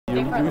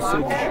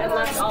usage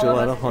still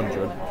at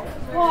 100.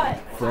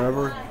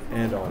 Forever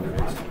and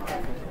always.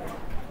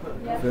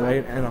 If it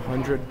ain't at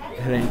 100,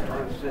 it ain't.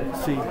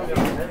 See,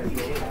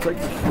 it's like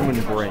the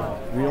human brain.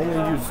 We only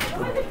use.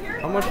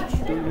 How much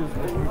do we use?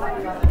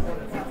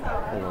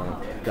 Hold on,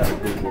 gotta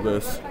Google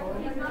this.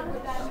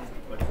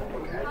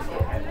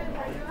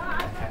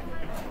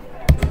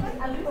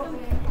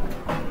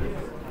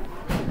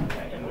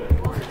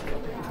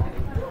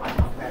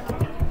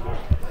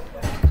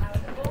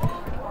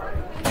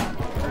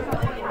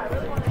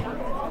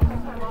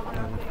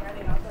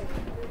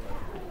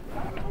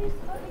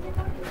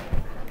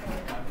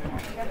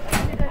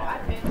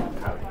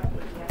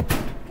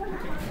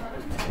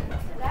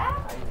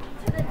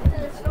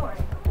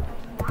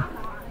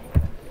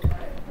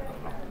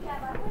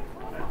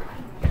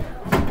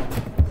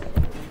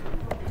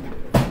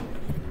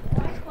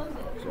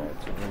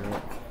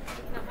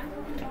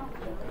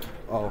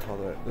 Oh, how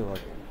they're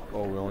like,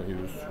 oh, we only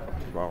use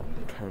about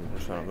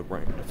 10% of the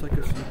brain. It's like a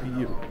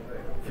CPU.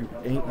 If you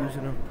ain't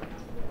using them,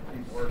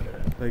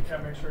 like,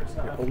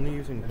 you're only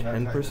using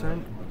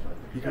 10%,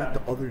 you got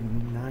the other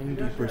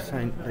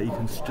 90% that you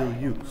can still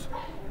use.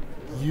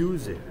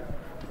 Use it.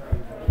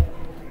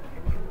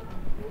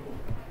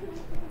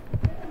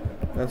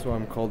 That's why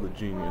I'm called a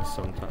genius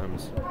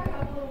sometimes.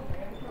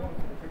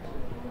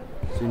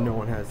 See, no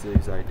one has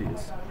these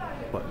ideas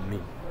but me.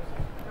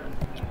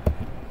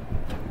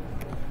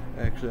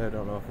 Actually, I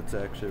don't know if it's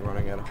actually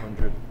running at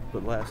 100,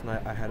 but last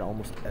night I had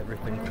almost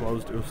everything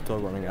closed. It was still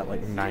running at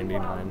like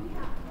 99.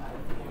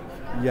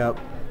 Yep,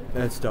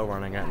 it's still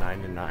running at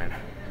 99.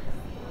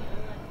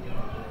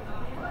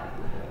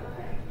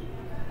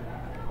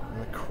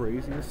 And the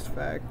craziest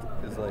fact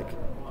is like,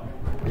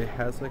 it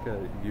has like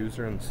a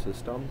user and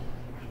system.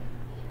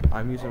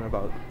 I'm using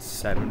about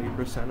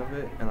 70% of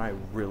it, and I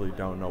really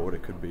don't know what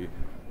it could be.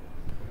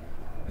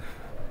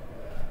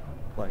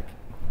 Like,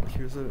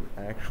 here's an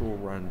actual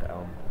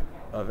rundown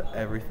of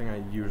everything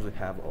I usually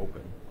have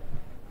open.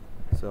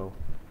 So,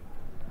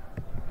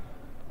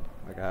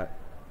 I got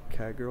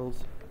Cat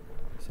Girls,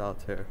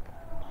 Solitaire,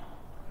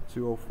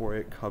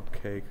 2048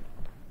 Cupcake,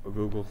 a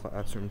Google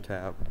Classroom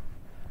tab,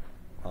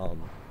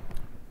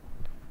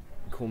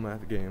 Cool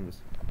Math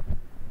Games,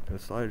 and a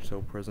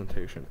slideshow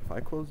presentation. If I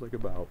close like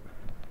about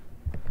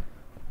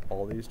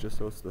all these, just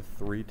so it's the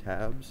 3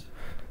 tabs,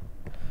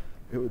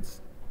 it'd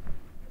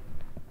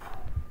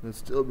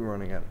still be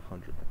running at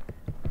 100.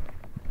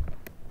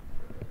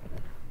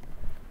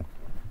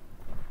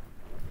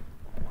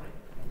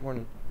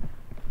 Morning.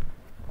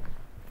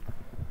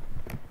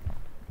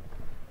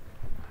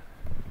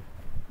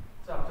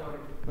 What's up, Tony?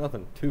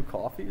 Nothing. 2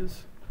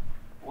 coffees?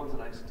 One's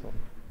an iced tea.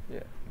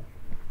 Yeah.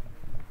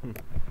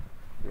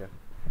 Yeah.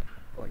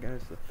 All I got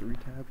is the 3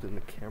 tabs and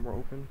the camera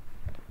open.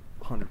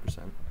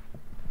 100%.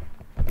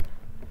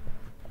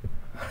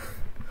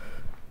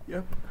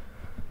 Yep.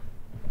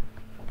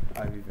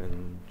 I've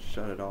even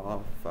shut it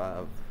off.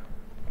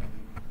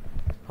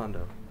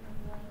 Hundo.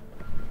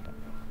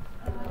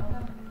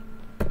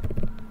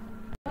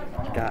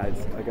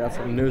 Guys, I got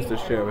some news to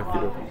share with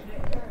you.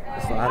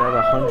 It's not at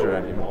 100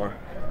 anymore.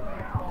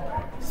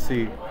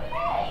 See,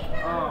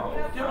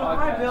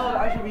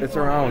 it's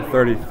around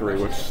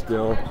 33, which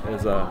still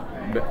is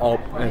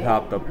it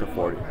hopped up to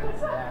 40.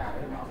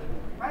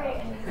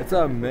 It's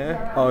a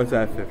meh. Oh, it's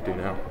at 50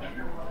 now.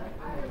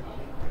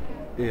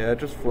 Yeah, it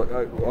just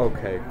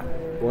okay.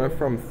 Went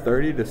from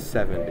 30 to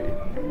 70,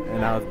 and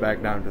now it's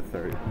back down to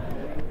 30.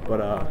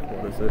 But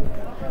what is it?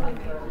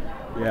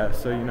 Yeah,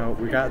 so you know,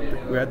 we had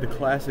the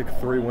classic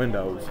 3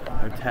 windows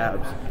and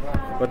tabs,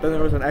 but then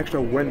there was an extra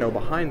window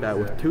behind that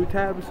with 2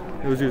 tabs.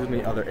 It was using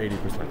the other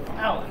 80%.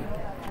 Alan.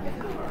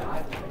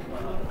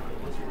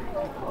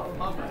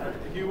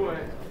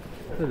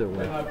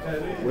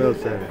 Well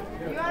said.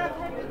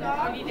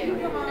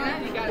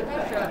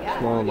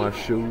 Small of my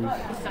shoes.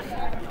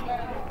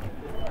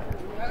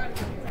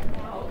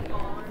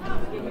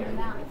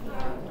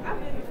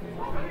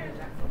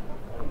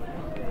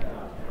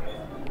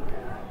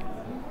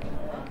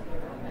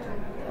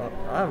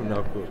 I have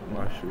no clue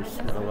what my shoes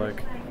smell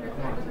like.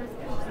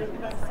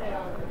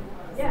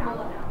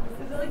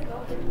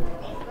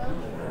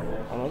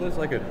 I know there's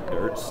like a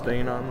dirt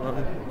stain on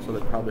them, so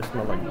they probably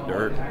smell like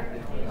dirt.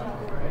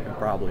 And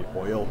probably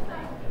oil,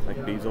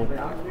 like diesel,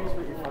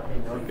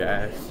 or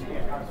gas,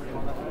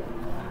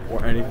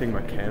 or anything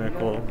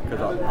mechanical. Because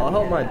I'll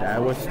help my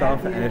dad with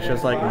stuff, and it's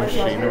just like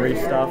machinery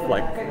stuff,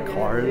 like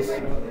cars.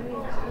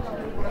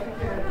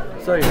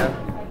 So yeah,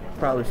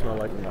 probably smell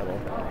like metal.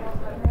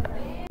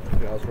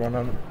 I was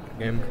running a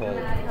game called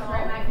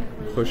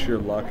Push Your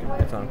Luck.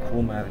 It's on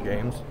Cool Math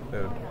Games.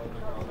 Dude,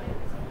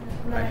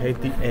 I hate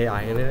the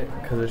AI in it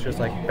because it's just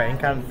like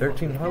bank on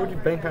 13. Why would you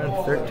bank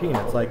on 13?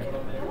 It's like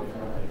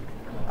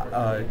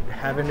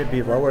having it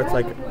be lower, it's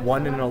like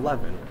 1 in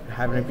 11.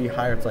 Having it be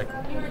higher, it's like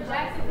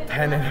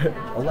 10 in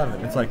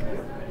 11. It's like,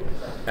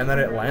 and then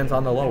it lands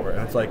on the lower,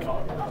 and it's like,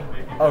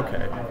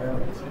 okay.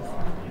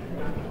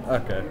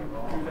 Okay.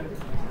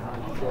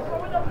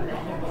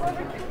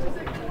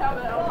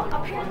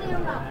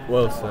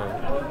 Well said.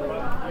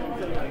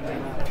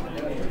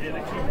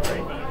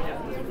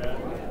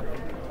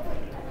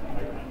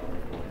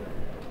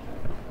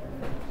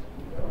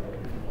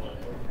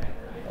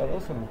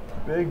 still some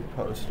big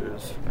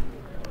posters.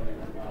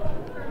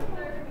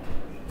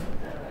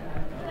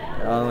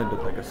 I only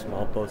did like a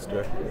small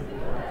poster.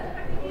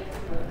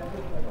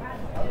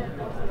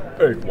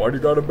 Hey, why do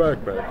you got a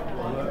backpack?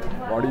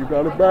 Why do you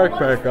got a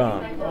backpack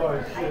on?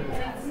 Oh shit.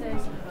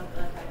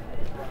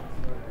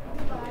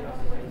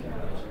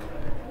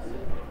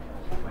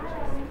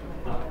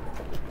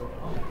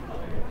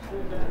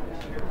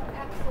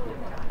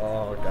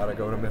 Oh, gotta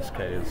go to Miss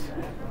K's.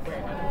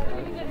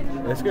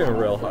 It's getting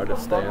real hard to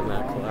stay in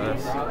that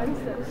class.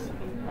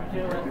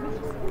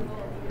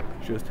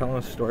 She was telling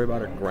a story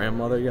about her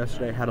grandmother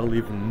yesterday. Had to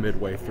leave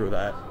midway through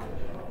that.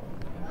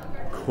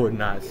 Could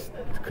not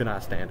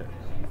stand it.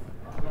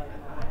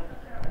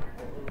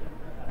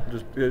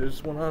 It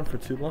just went on for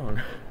too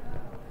long.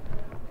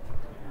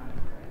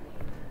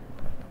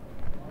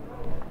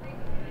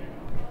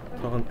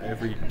 Telling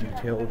every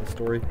detail of the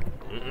story.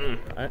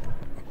 I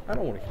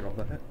don't want to hear all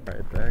that.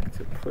 Right back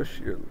to Push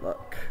Your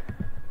Luck.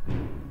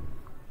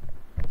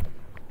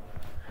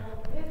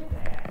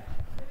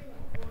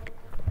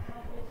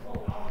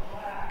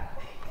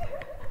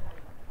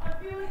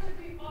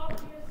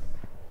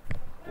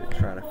 They're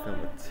trying to film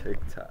a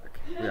TikTok.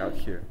 We're out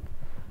here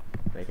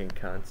making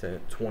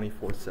content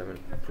 24/7,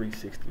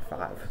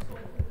 365.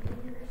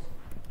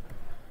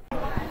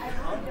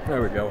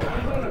 There we go.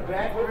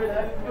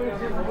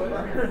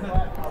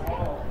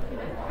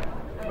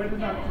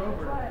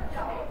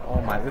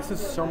 Oh my, this is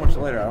so much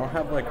later. I don't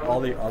have like all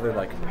the other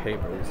like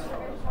papers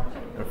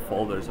and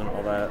folders and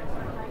all that.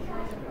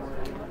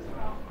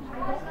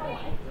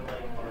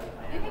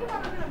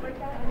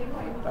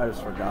 I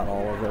just forgot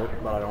all of it,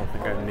 but I don't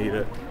think I need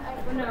it.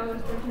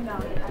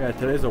 Yeah,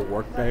 today's a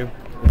work day.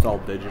 It's all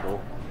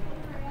digital.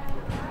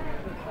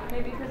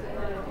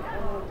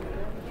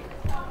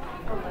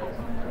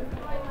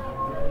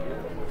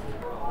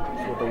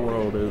 That's what the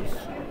world is.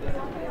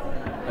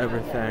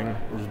 Everything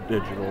is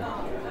digital.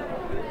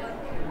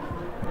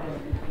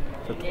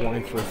 It's the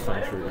 21st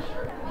century.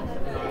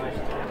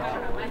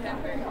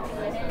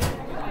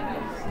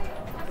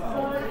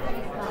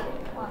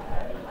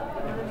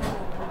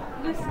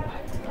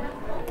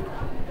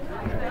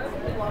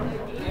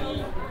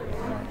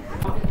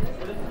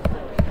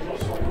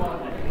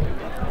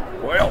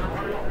 Well,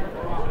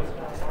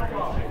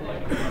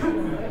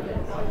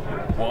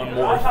 one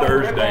more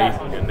Thursday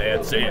and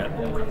that's it.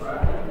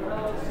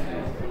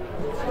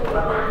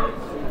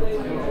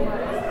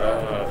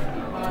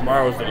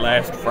 Tomorrow's the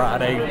last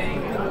Friday.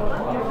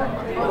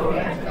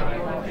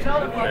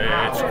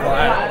 It's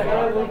quiet.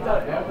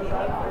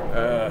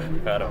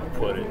 How to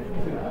put it?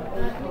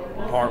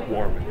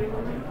 Heartwarming.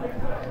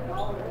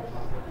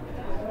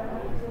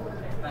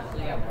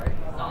 Especially at work,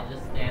 so I'll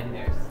just stand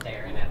there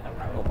staring at the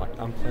road. Oh my!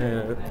 I'm playing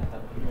it.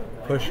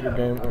 Push Your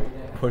game.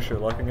 Push Your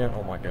Luck again.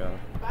 Oh my god.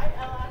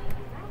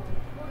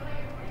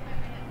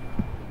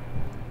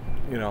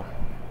 You know,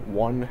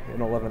 1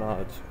 in 11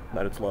 odds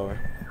that it's lower.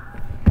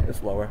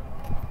 It's lower.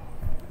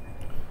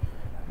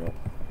 Nope.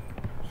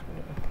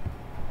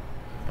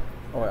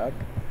 Oh, I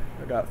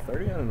got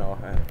 30? I don't know.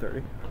 I had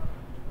 30.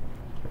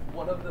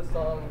 One of the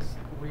songs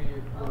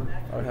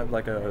I would have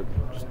like a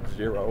just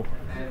 0.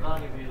 As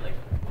long as you're like,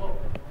 whoa.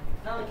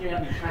 It's not like you're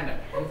gonna be trying to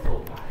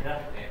pencil it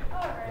up,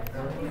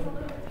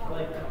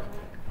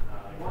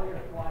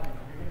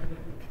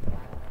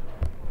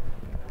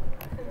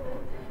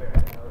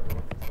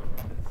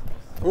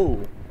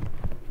 Ooh.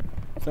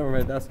 I've never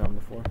made that sound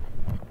before.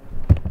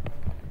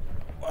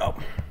 Well.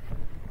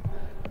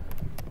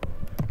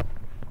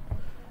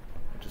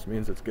 Just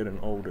means it's getting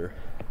older.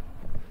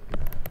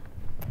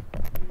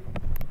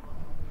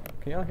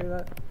 Can y'all hear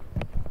that?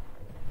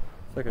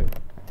 It's like a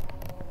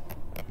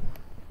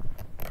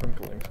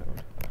twinkling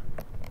sound.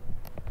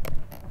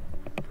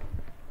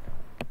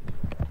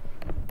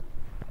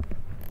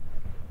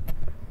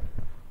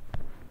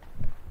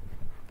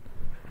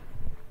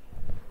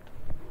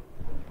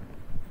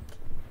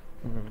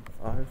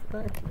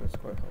 Actually, that's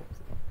quite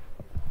helpful.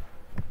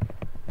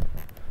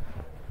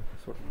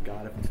 Sort of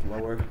God, if it's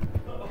lower.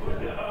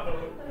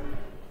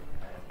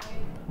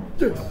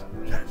 Yes,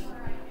 yes.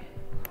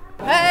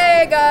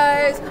 Hey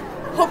guys,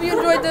 hope you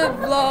enjoyed the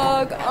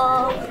vlog.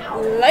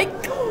 Like,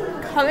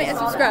 comment, and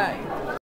subscribe.